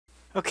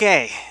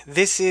Okay,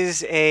 this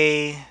is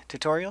a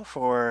tutorial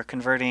for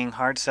converting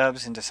hard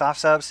subs into soft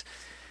subs.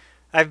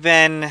 I've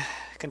been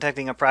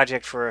conducting a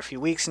project for a few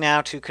weeks now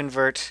to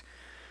convert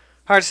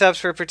hard subs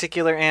for a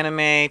particular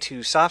anime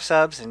to soft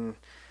subs and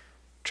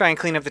try and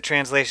clean up the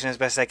translation as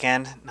best I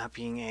can, not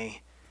being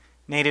a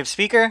native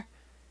speaker.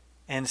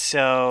 And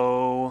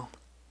so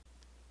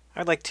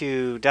I'd like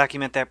to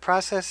document that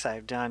process.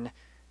 I've done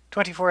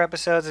 24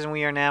 episodes and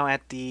we are now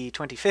at the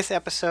 25th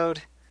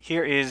episode.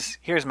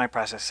 Here's my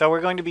process. So we're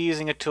going to be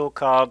using a tool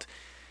called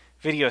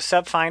Video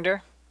Sub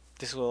Finder.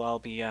 This will all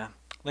be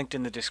linked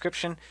in the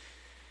description.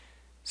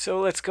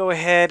 So let's go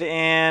ahead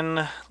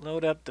and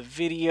load up the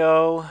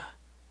video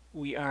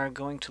we are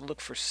going to look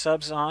for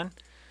subs on.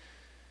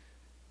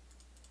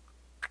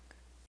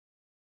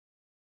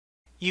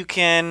 You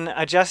can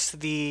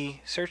adjust the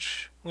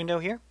search window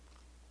here.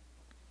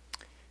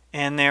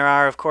 And there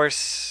are, of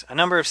course, a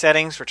number of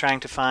settings for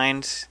trying to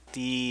find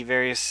the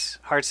various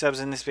hard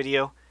subs in this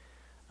video.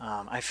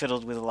 I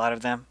fiddled with a lot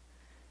of them,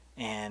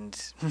 and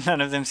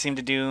none of them seem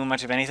to do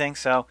much of anything,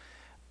 so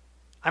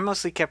I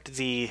mostly kept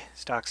the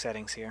stock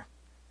settings here.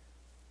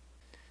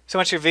 So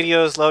once your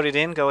video is loaded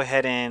in, go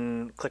ahead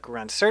and click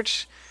Run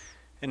Search,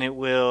 and it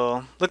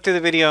will look through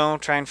the video,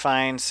 try and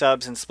find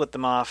subs, and split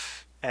them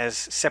off as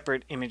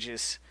separate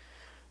images.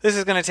 This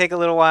is going to take a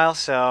little while,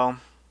 so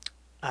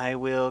I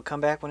will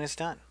come back when it's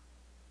done.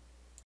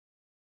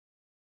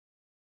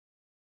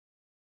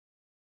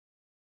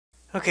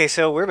 Okay,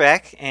 so we're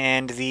back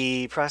and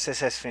the process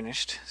has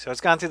finished. So it's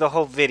gone through the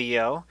whole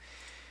video.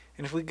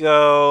 And if we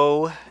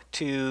go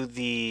to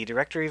the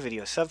directory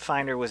Video Sub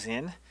Finder was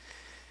in,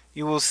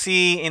 you will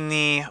see in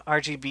the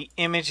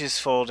RGBImages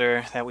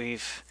folder that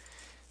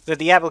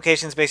the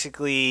application's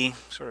basically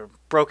sort of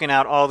broken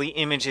out all the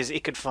images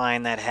it could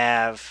find that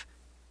have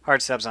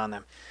hard subs on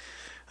them.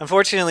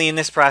 Unfortunately, in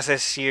this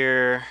process,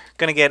 you're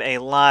going to get a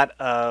lot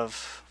of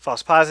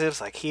false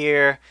positives, like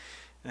here,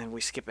 and then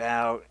we skip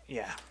out,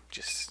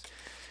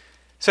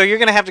 So you're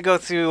going to have to go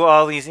through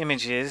all these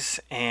images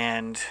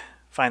and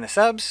find the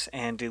subs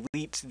and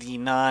delete the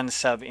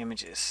non-sub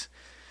images.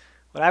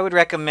 What I would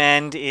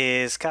recommend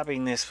is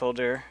copying this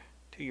folder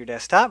to your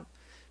desktop,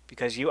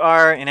 because you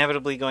are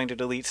inevitably going to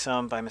delete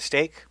some by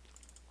mistake.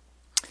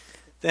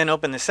 Then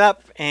open this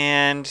up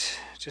and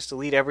just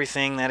delete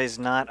everything that is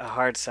not a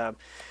hard sub.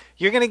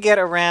 You're going to get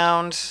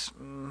around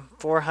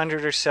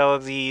 400 or so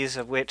of these,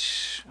 of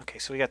which, okay,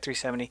 so we got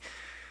 370.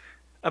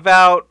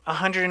 About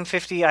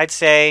 150, I'd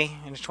say,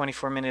 in a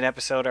 24-minute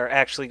episode are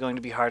actually going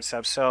to be hard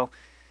subs. So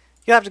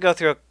you'll have to go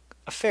through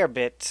a fair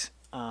bit,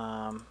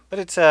 but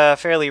it's a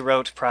fairly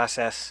rote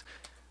process.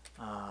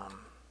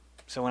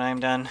 So when I'm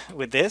done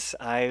with this,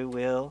 I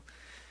will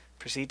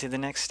proceed to the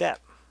next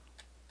step.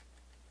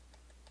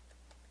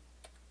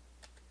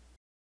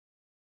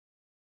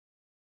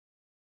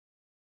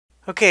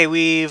 Okay,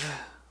 we've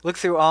looked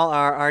through all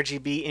our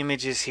RGB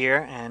images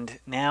here, and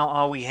now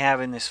all we have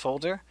in this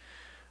folder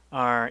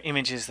are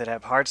images that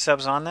have hard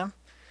subs on them.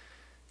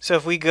 So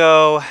if we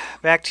go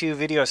back to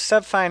Video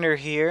Sub Finder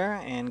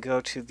here and go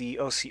to the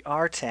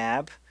OCR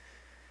tab,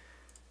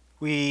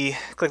 we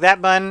click that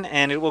button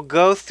and it will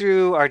go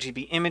through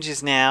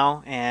RGBImages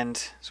now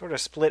and sort of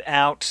split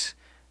out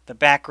the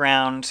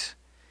background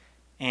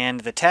and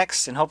the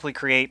text and hopefully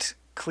create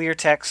clear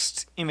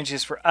text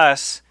images for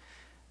us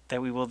that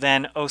we will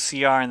then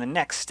OCR in the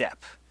next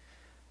step.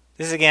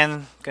 This is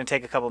again going to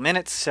take a couple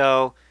minutes,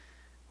 so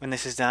when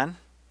this is done,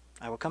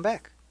 I will come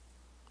back.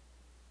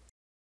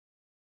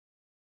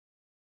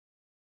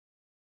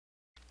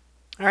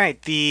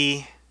 Alright,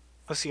 the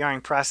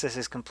OCRing process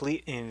is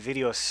complete in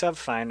Video Sub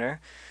Finder.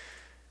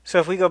 So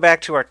if we go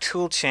back to our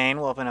tool chain,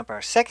 we'll open up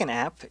our second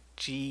app,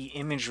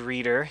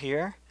 GImageReader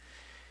here.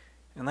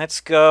 And let's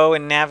go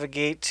and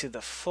navigate to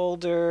the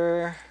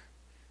folder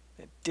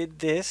that did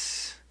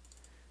this.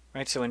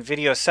 Right, so in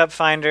Video Sub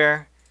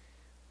Finder,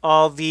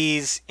 all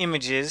these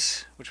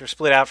images, which were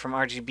split out from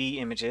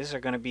RGBImages, are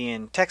going to be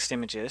in text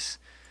images.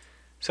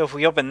 So if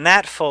we open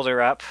that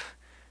folder up,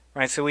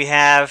 right, so we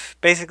have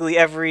basically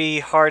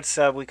every hard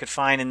sub we could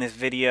find in this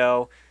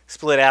video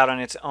split out on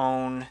its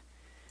own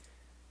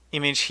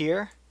image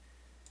here.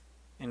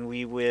 And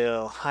we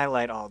will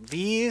highlight all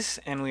these,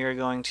 and we are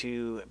going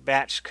to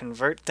batch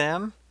convert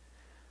them.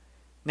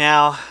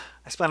 Now,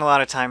 I spent a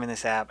lot of time in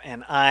this app,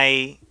 and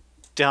I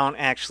don't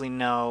actually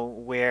know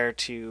where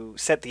to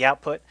set the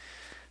output.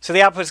 So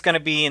the output is going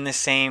to be in the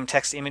same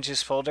text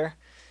images folder,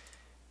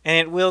 and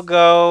it will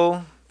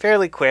go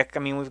fairly quick. I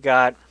mean, we've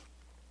got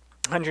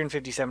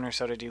 157 or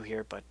so to do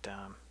here, but it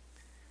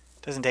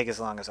doesn't take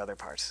as long as other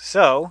parts.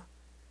 So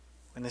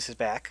when this is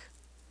back,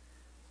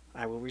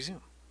 I will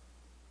resume.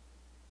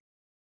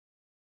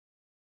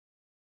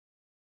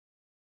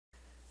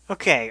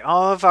 Okay,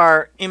 all of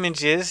our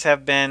images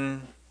have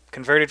been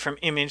converted from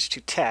image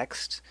to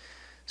text.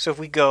 So if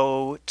we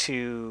go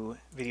to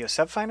Video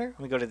Sub Finder,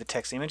 we go to the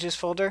text images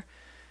folder.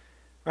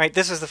 Right,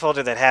 this is the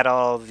folder that had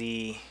all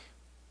the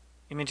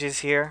images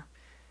here.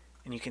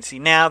 And you can see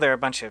now there are a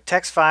bunch of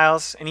text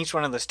files, and each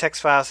one of those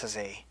text files has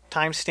a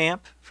timestamp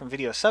from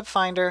Video Sub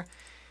Finder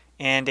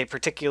and a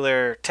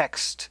particular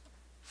text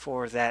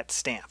for that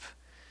stamp.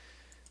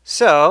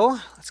 So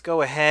let's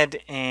go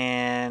ahead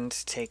and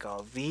take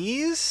all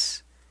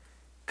these,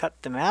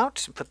 cut them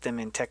out, and put them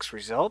in text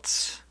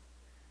results.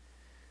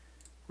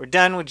 We're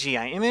done with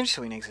GIimage,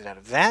 so we can exit out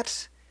of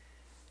that.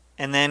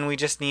 And then we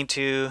just need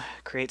to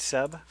create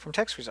sub from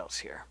text results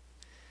here.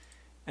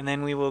 And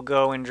then we will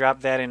go and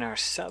drop that in our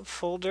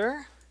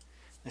subfolder.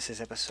 This is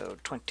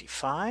episode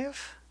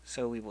 25,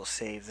 so we will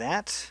save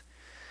that.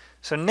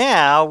 So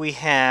now we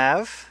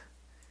have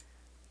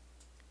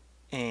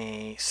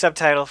a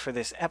subtitle for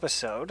this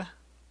episode.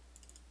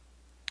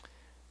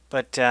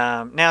 But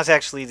now is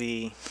actually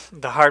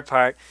the hard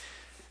part.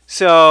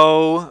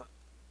 So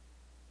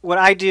what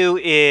I do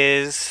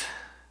is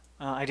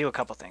I do a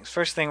couple things.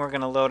 First thing we're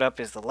going to load up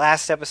is the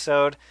last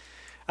episode.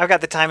 I've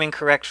got the timing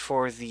correct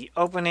for the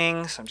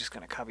opening, so I'm just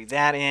going to copy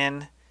that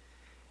in.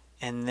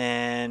 And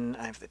then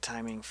I have the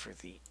timing for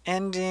the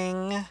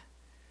ending,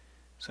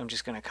 so I'm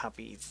just going to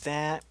copy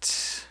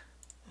that.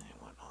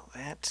 I want all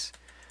that.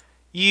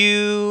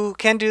 You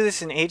can do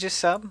this in Aegis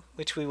sub,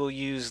 which we will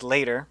use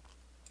later.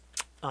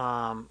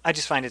 I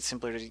just find it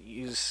simpler to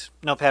use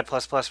Notepad++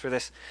 for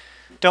this.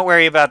 Don't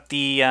worry about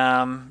the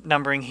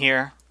numbering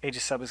here.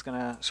 Aegis sub is going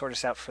to sort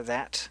us out for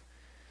that.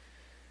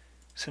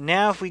 So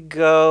now if we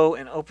go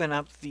and open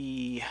up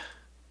the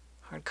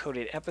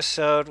hard-coded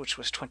episode, which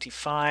was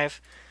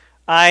 25,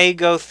 I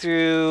go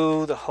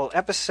through the whole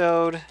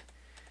episode,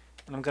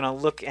 and I'm going to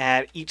look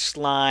at each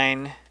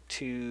line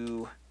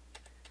to,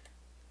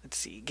 let's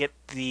see,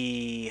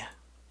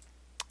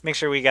 make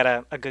sure we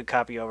got a good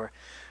copy over.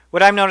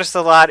 What I've noticed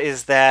a lot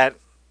is that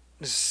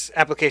this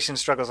application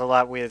struggles a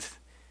lot with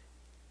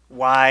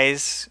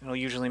Y's. It'll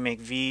usually make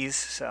V's,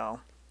 so.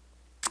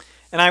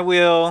 And I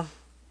will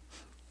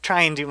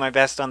try and do my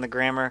best on the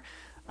grammar.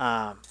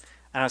 I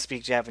don't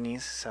speak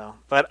Japanese, so,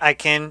 but I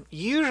can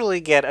usually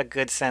get a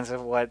good sense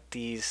of what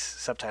these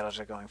subtitles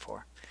are going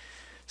for.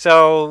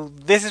 So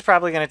this is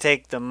probably going to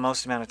take the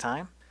most amount of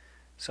time.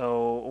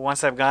 So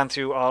once I've gone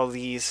through all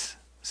these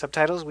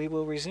subtitles, we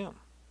will resume.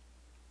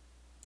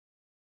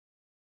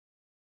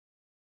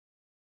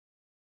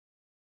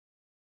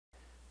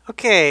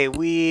 Okay,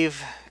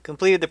 we've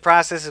completed the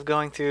process of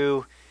going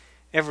through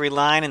every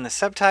line in the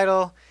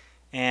subtitle,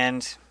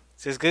 and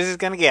it's as good as it's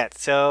going to get.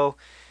 So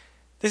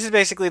this is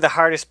basically the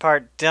hardest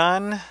part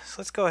done. So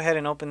let's go ahead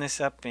and open this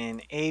up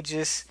in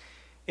Aegis.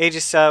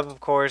 Aegis sub, of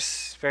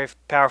course, very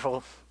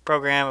powerful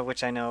program of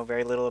which I know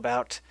very little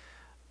about.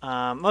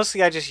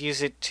 Mostly I just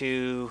use it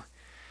to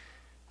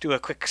do a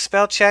quick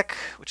spell check,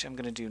 which I'm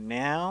going to do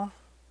now.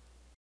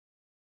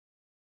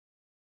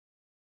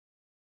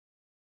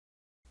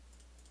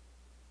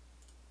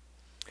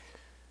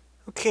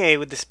 Okay,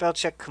 with the spell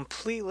check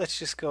complete, let's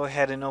just go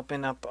ahead and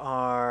open up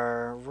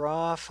our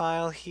raw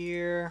file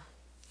here.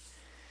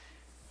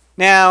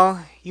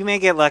 Now, you may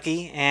get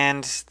lucky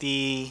and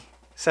the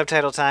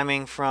subtitle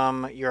timing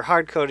from your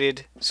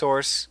hard-coded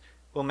source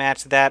will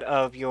match that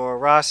of your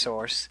raw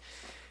source.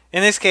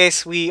 In this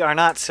case, we are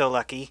not so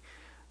lucky.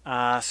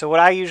 So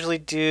what I usually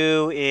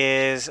do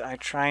is I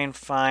try and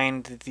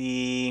find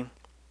the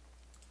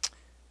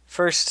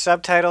first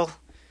subtitle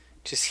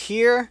just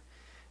here.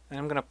 And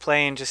I'm going to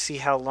play and just see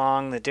how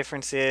long the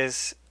difference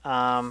is.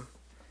 I'm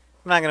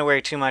not going to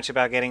worry too much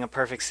about getting a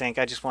perfect sync.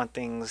 I just want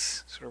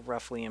things sort of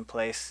roughly in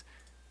place.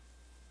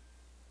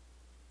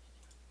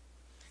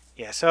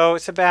 Yeah, so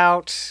it's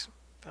about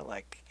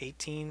like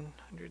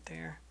 1800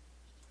 there.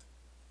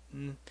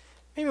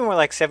 Maybe more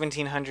like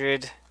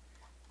 1700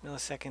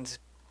 milliseconds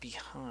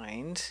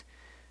behind.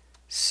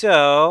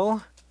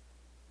 So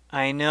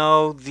I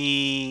know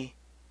the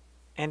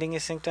ending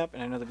is synced up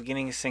and I know the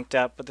beginning is synced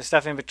up, but the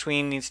stuff in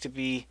between needs to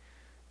be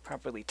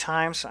properly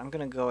timed. So I'm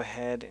going to go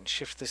ahead and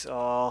shift this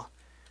all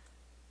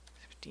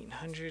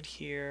 1500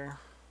 here.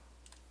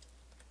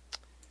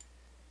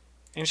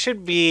 And it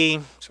should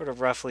be sort of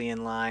roughly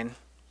in line.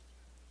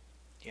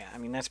 Yeah, I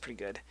mean, that's pretty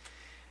good.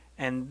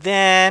 And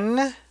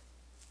then,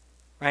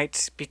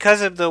 right,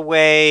 because of the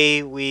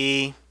way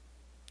we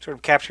sort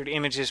of captured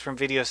images from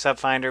Video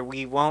Subfinder,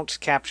 we won't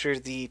capture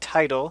the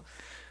title.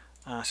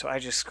 So I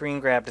just screen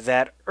grabbed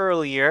that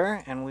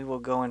earlier, and we will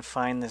go and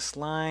find this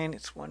line.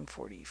 It's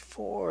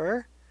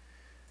 144.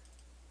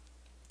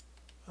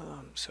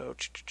 So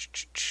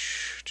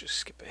just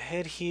skip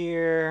ahead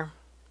here.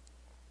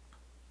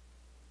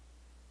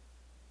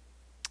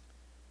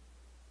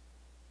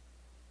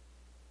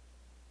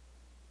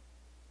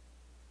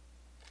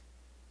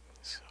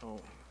 So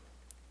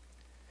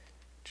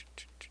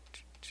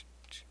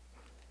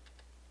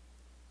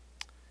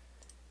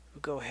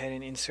we'll go ahead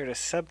and insert a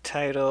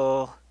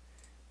subtitle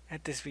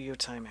at this video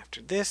time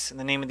after this, and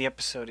the name of the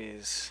episode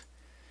is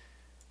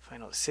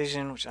Final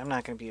Decision, which I'm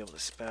not going to be able to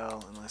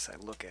spell unless I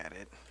look at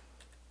it.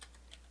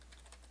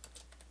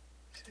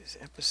 This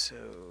is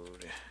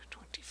episode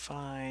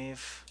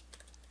 25.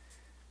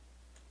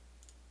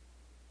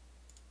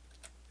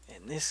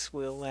 And this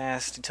will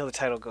last until the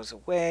title goes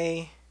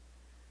away.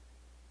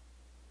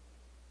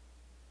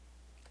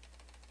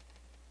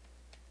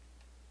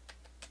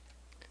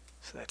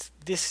 So that's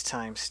this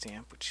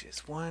timestamp, which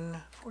is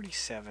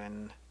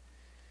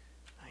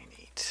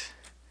 1:47:98.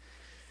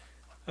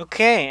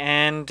 Okay,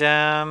 and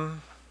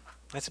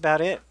that's about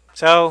it.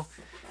 So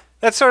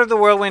that's sort of the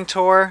whirlwind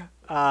tour.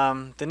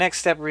 The next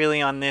step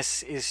really on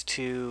this is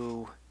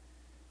to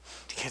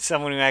get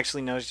someone who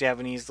actually knows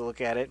Japanese to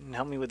look at it and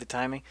help me with the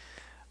timing.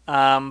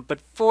 But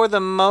for the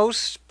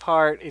most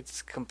part,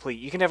 it's complete.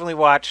 You can definitely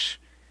watch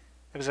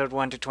episode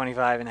 1 to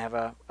 25 and have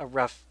a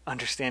rough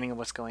understanding of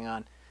what's going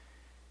on.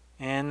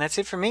 And that's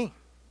it for me.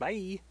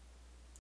 Bye.